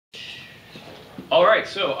Alright,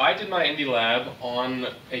 so I did my indie lab on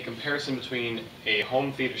a comparison between a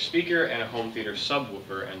home theater speaker and a home theater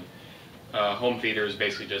subwoofer, and home theater is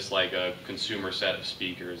basically just like a consumer set of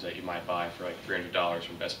speakers that you might buy for like $300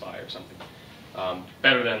 from Best Buy or something.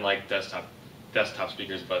 Better than like desktop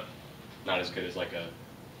speakers, but not as good as like a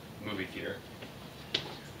movie theater.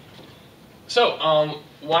 So,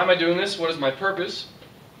 why am I doing this? What is my purpose?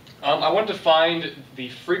 I wanted to find the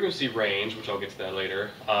frequency range, which I'll get to that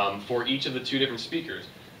later, for each of the two different speakers.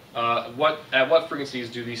 At what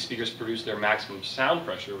frequencies do these speakers produce their maximum sound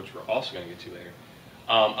pressure, which we're also going to get to later.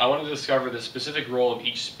 I wanted to discover the specific role of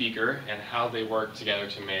each speaker and how they work together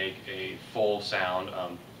to make a full sound.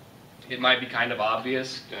 It might be kind of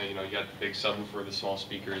obvious, you know, you got the big subwoofer, the small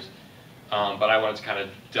speakers, but I wanted to kind of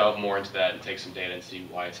delve more into that and take some data and see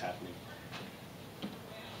why it's happening.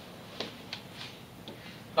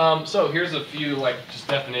 So here's a few just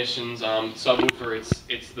definitions. Subwoofer,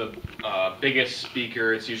 it's the biggest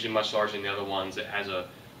speaker. It's usually much larger than the other ones. It has a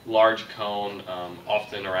large cone,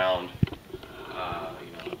 often around,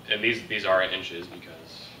 and these are in inches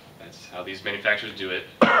because that's how these manufacturers do it.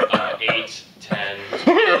 8, 10.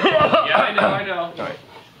 Yeah, I know. Sorry.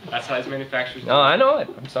 That's how these manufacturers do it. No, I know it.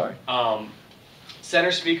 I'm sorry.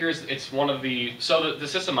 Center speakers, it's one of the, so the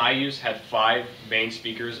system I used had 5 main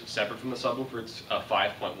speakers separate from the subwoofer. It's a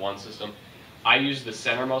 5.1 system. I used the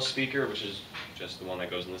centermost speaker, which is just the one that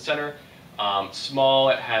goes in the center.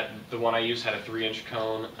 Small, the one I used had a 3-inch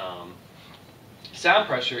cone. Sound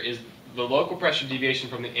pressure is the local pressure deviation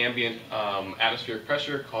from the ambient atmospheric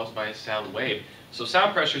pressure caused by a sound wave. So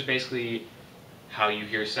sound pressure is basically how you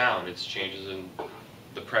hear sound. It's changes in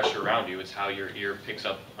the pressure around you. It's how your ear picks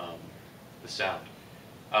up the sound.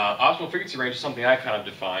 Optimal frequency range is something I kind of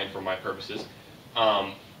defined for my purposes.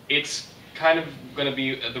 It's kind of going to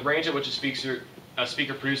be the range at which a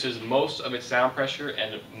speaker produces most of its sound pressure,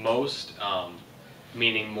 and most,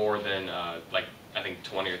 meaning more than like I think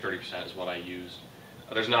 20 or 30% is what I used.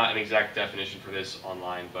 There's not an exact definition for this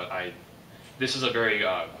online, but this is a very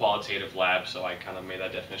qualitative lab, so I kind of made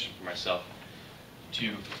that definition for myself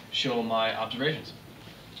to show my observations.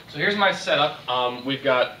 So here's my setup. We've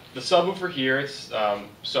got the subwoofer here. It's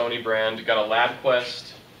Sony brand. We've got a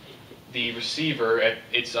LabQuest. The receiver,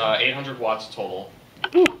 it's 800 watts total.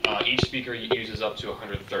 Each speaker uses up to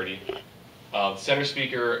 130. The center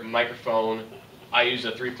speaker microphone, I used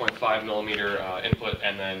a 3.5 millimeter input,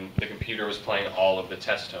 and then the computer was playing all of the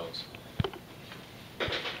test tones.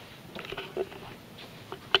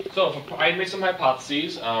 So I made some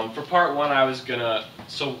hypotheses. For part 1, I was gonna,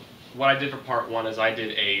 so what I did for part 1 is I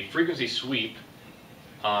did a frequency sweep.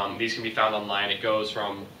 These can be found online. It goes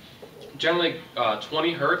from generally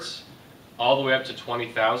 20 hertz all the way up to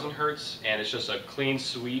 20,000 hertz, and it's just a clean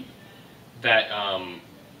sweep that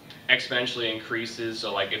exponentially increases.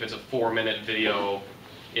 So like if it's a 4-minute video,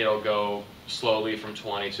 it'll go slowly from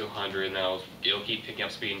 20 to 100, and then it'll keep picking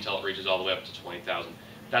up speed until it reaches all the way up to 20,000.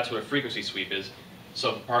 That's what a frequency sweep is.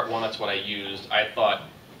 So for part 1, that's what I used. I thought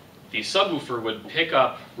the subwoofer would pick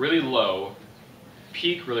up really low,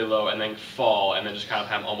 peak really low, and then fall, and then just kind of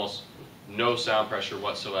have almost no sound pressure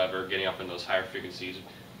whatsoever, getting up in those higher frequencies,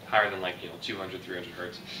 higher than 200, 300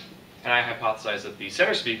 hertz. And I hypothesized that the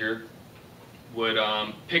center speaker would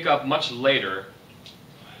pick up much later,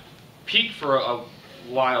 peak for a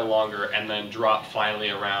while longer, and then drop finally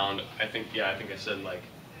around, I think I said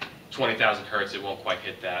 20,000 hertz. It won't quite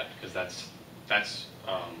hit that, because that's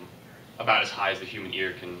about as high as the human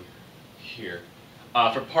ear can hear.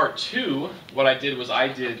 For part 2, what I did was I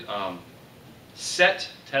did set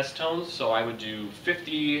test tones, so I would do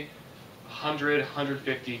 50, 100,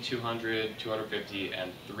 150, 200, 250,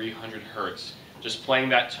 and 300 hertz, just playing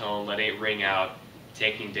that tone, letting it ring out,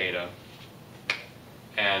 taking data,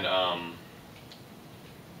 and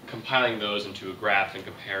compiling those into a graph and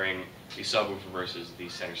comparing the subwoofer versus the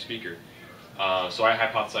center speaker. So I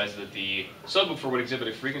hypothesized that the subwoofer would exhibit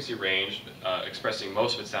a frequency range expressing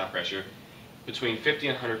most of its sound pressure between 50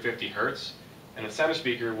 and 150 hertz, and the center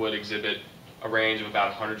speaker would exhibit a range of about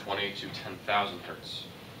 120 to 10,000 hertz.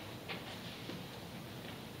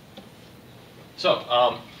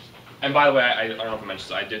 So, and by the way, I don't know if I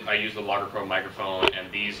mentioned this, I used the Logger Pro microphone,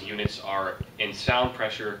 and these units are in sound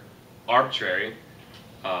pressure arbitrary.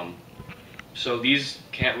 So these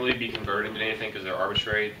can't really be converted into anything because they're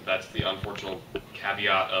arbitrary. That's the unfortunate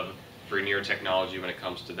caveat of Vernier technology when it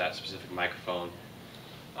comes to that specific microphone,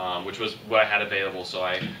 which was what I had available, so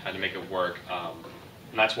I had to make it work.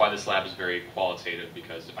 And that's why this lab is very qualitative,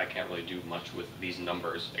 because I can't really do much with these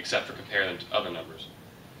numbers except for compare them to other numbers.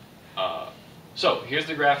 So here's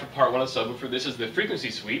the graph of part 1 of the subwoofer. This is the frequency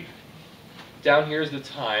sweep. Down here is the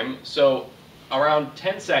time. So around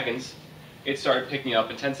 10 seconds, it started picking up,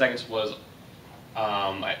 and 10 seconds was,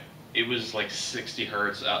 it was like 60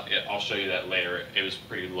 hertz. I'll show you that later. It was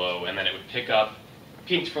pretty low, and then it would pick up,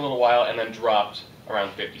 peaked for a little while, and then dropped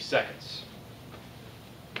around 50 seconds.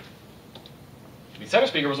 The center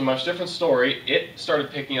speaker was a much different story. It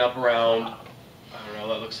started picking up around, I don't know,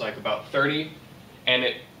 that looks like about 30, and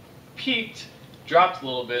it peaked, dropped a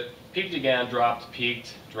little bit, peaked again, dropped,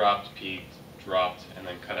 peaked, dropped, peaked, dropped, and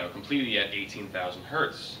then cut out completely at 18,000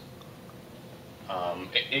 hertz.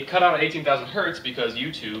 It cut out at 18,000 hertz because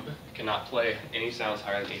YouTube cannot play any sounds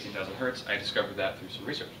higher than 18,000 hertz. I discovered that through some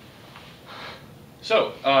research.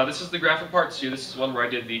 So, this is the graph for part 2. This is one where I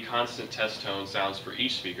did the constant test tone sounds for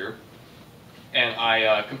each speaker. And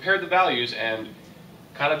I compared the values, and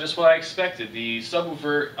kind of just what I expected. The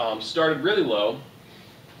subwoofer started really low,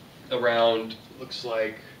 around, looks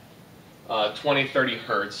like 20, 30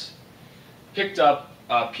 hertz. Picked up,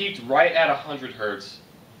 peaked right at 100 hertz,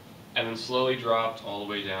 and then slowly dropped all the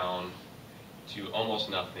way down to almost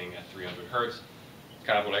nothing at 300 hertz.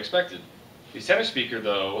 Kind of what I expected. The center speaker,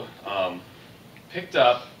 though, picked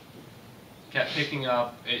up, kept picking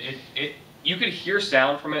up. You could hear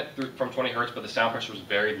sound from it from 20 hertz, but the sound pressure was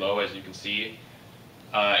very low, as you can see.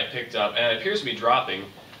 It picked up, and it appears to be dropping,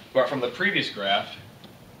 but from the previous graph,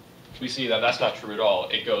 we see that that's not true at all.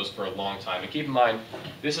 It goes for a long time. And keep in mind,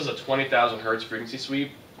 this is a 20,000 hertz frequency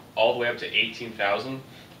sweep, all the way up to 18,000.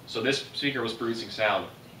 So this speaker was producing sound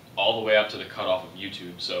all the way up to the cutoff of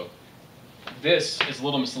YouTube. So this is a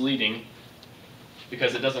little misleading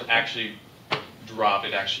because it doesn't actually drop,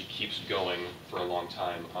 it actually keeps going for a long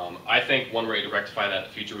time. I think one way to rectify that in the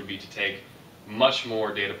future would be to take much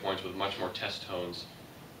more data points with much more test tones,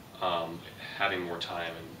 having more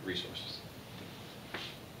time and resources.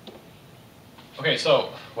 Okay,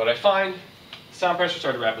 so what I find, sound pressure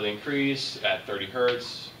started to rapidly increase at 30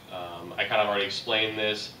 hertz. I kind of already explained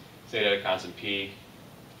this, stayed at a constant peak,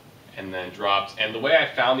 and then dropped. And the way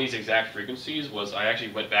I found these exact frequencies was I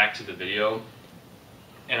actually went back to the video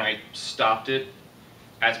and I stopped it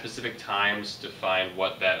at specific times to find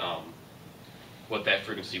what that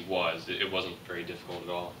frequency was. It wasn't very difficult at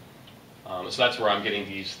all. So that's where I'm getting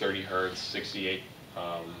these 30 hertz, 68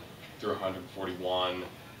 through 141,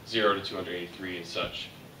 0 to 283 and such,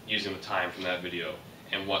 using the time from that video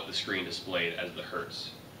and what the screen displayed as the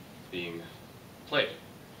hertz being played.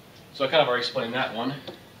 So I kind of already explained that one.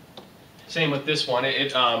 Same with this one.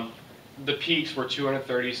 The peaks were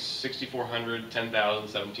 230, 6,400, 10,000,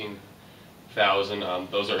 17,000.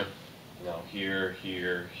 Those are, here,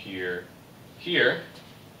 here, here, here.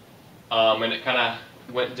 And it kind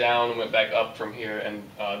of went down and went back up from here. And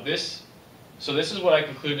so this is what I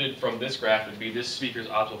concluded from this graph would be this speaker's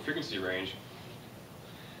optimal frequency range,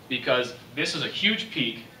 because this is a huge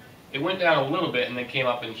peak. It went down a little bit and then came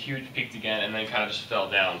up and huge peaked again and then kind of just fell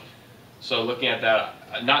down. So looking at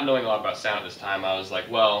that, not knowing a lot about sound at this time, I was like,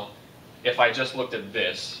 well, if I just looked at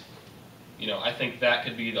this, I think that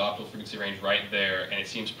could be the optimal frequency range right there, and it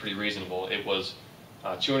seems pretty reasonable. It was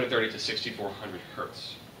 230 to 6,400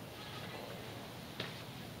 hertz.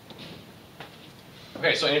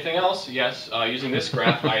 Okay, so anything else? Yes, using this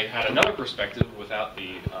graph, I had another perspective without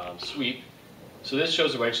the sweep. So this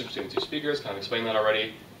shows the relationship between the two speakers, kind of explained that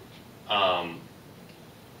already.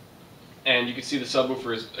 And you can see the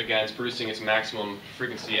subwoofer is, again, it's producing its maximum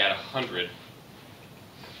frequency at 100.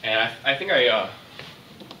 And I think I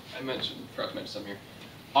forgot to mention something here.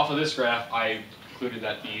 Off of this graph, I concluded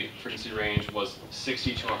that the frequency range was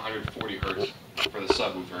 60 to 140 hertz for the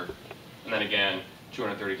subwoofer, and then again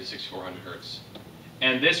 230 to 6,400 hertz.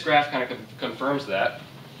 And this graph kind of confirms that.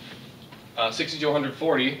 60 to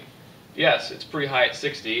 140, yes, it's pretty high at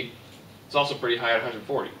 60. It's also pretty high at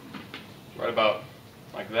 140, right about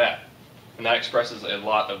like that. And that expresses a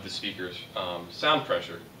lot of the speaker's sound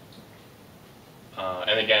pressure.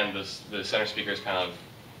 And again, the center speaker is kind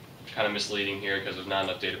of misleading here because there's not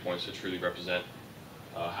enough data points to truly represent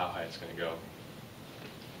how high it's going to go.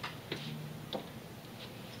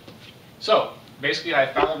 So basically,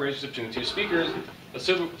 I found the relationship between the two speakers. The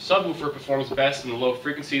subwoofer performs best in the low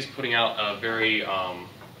frequencies, putting out a very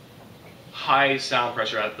high sound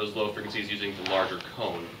pressure at those low frequencies using the larger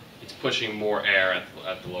cone. It's pushing more air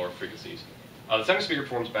at the lower frequencies. The center speaker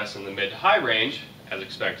performs best in the mid to high range, as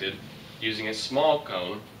expected, using a small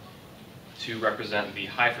cone to represent the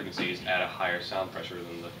high frequencies at a higher sound pressure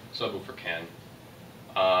than the subwoofer can.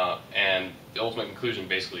 And the ultimate conclusion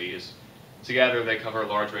basically is, together they cover a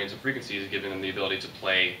large range of frequencies, giving them the ability to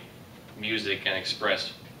play music and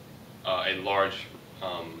express a large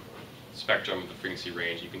spectrum of the frequency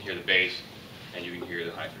range. You can hear the bass and you can hear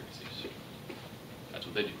the high frequencies. That's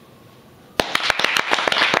what they do.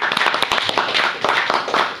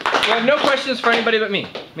 have no questions for anybody but me.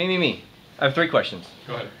 Me. I have 3 questions.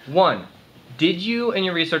 Go ahead. 1, did you in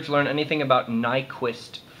your research learn anything about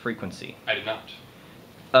Nyquist frequency? I did not.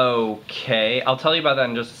 Okay, I'll tell you about that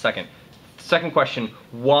in just a second. Second question,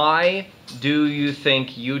 why do you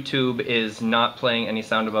think YouTube is not playing any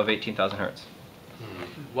sound above 18,000 hertz?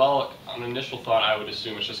 Well, on initial thought, I would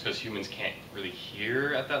assume it's just because humans can't really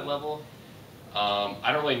hear at that level.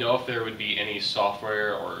 I don't really know if there would be any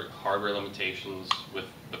software or hardware limitations with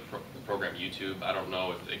the program YouTube. I don't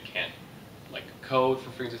know if it can't like code for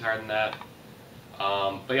frequencies higher than that.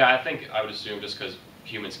 But yeah, I think I would assume just because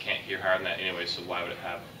humans can't hear higher than that anyway, so why would it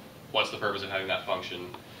have, what's the purpose of having that function,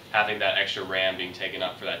 having that extra RAM being taken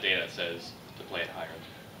up for that data that says to play it higher?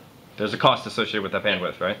 There's a cost associated with that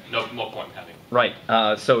bandwidth, right? No point in having. Right.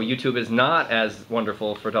 So YouTube is not as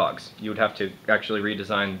wonderful for dogs. You would have to actually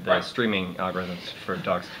redesign the streaming algorithms for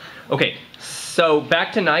dogs. Okay, so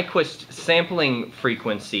back to Nyquist sampling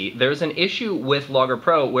frequency. There's an issue with Logger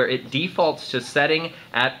Pro where it defaults to setting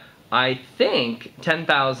at, I think,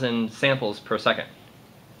 10,000 samples per second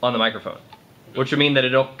on the microphone, which would mean that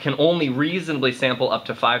it can only reasonably sample up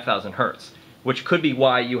to 5,000 hertz. Which could be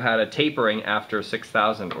why you had a tapering after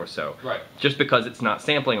 6,000 or so. Right. Just because it's not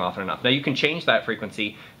sampling often enough. Now you can change that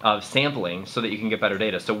frequency of sampling so that you can get better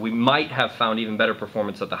data. So we might have found even better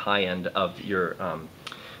performance at the high end of your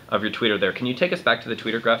tweeter there. Can you take us back to the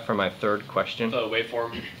tweeter graph for my 3rd question? The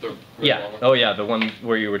waveform? Yeah. Oh yeah, the one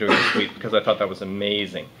where you were doing the tweet, because I thought that was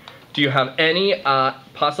amazing. Do you have any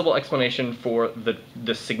possible explanation for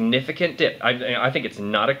the significant dip? I think it's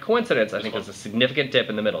not a coincidence. I think there's a significant dip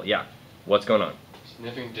in the middle. Yeah. What's going on?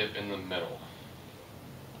 Significant dip in the middle.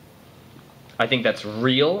 I think that's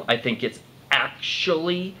real. I think it's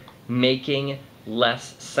actually making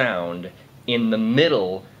less sound in the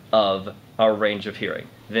middle of our range of hearing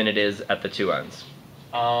than it is at the 2 ends.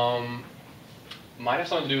 Might have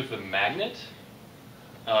something to do with the magnet.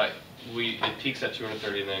 It peaks at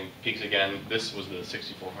 230 and then peaks again. This was the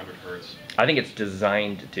 6,400 hertz. I think it's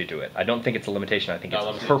designed to do it. I don't think it's a limitation. I think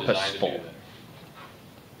it's purposeful.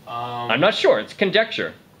 I'm not sure. It's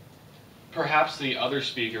conjecture. Perhaps the other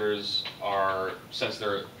speakers are, since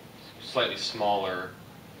they're slightly smaller,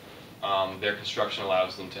 their construction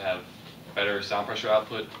allows them to have better sound pressure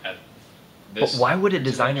output at this. But why would a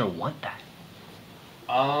designer want that?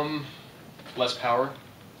 Less power.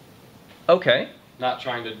 Okay. Not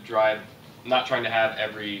trying to have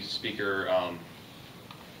every speaker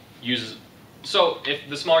uses. So if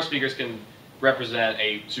the smaller speakers can represent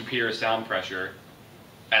a superior sound pressure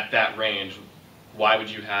at that range, why would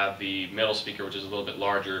you have the middle speaker, which is a little bit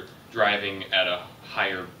larger, driving at a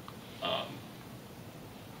higher,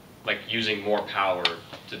 like using more power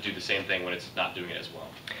to do the same thing when it's not doing it as well?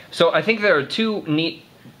 So I think there are 2 neat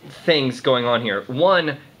things going on here.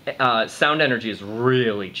 One, sound energy is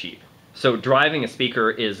really cheap. So driving a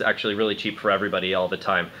speaker is actually really cheap for everybody all the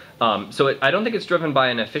time. So I don't think it's driven by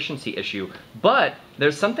an efficiency issue, but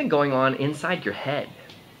there's something going on inside your head.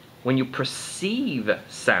 When you perceive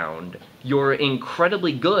sound, you're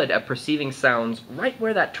incredibly good at perceiving sounds right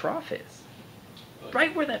where that trough is.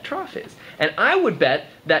 Right where that trough is. And I would bet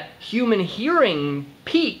that human hearing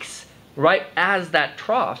peaks right as that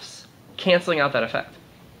troughs, canceling out that effect.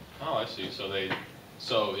 Oh, I see.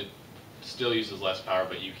 So it still uses less power,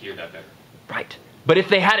 but you hear that better. Right. But if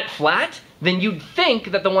they had it flat, then you'd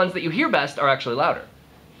think that the ones that you hear best are actually louder.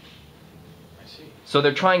 So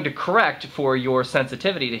they're trying to correct for your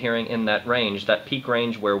sensitivity to hearing in that range, that peak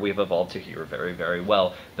range where we've evolved to hear very, very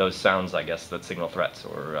well those sounds, I guess, that signal threats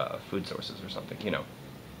or food sources or something, you know,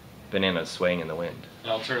 bananas swaying in the wind.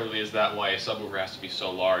 And alternatively, is that why a subwoofer has to be so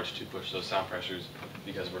large to push those sound pressures,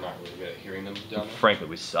 because we're not really good at hearing them down there? Frankly,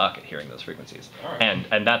 we suck at hearing those frequencies. All right.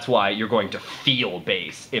 And that's why you're going to feel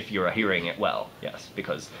bass if you're hearing it well, yes,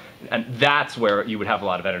 and that's where you would have a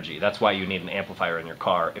lot of energy. That's why you need an amplifier in your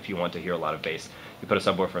car if you want to hear a lot of bass. You put a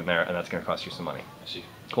subwoofer in there, and that's going to cost you some money. I see.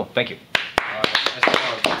 Cool, thank you.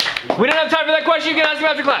 We We don't have time for that question. You can ask him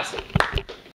after class.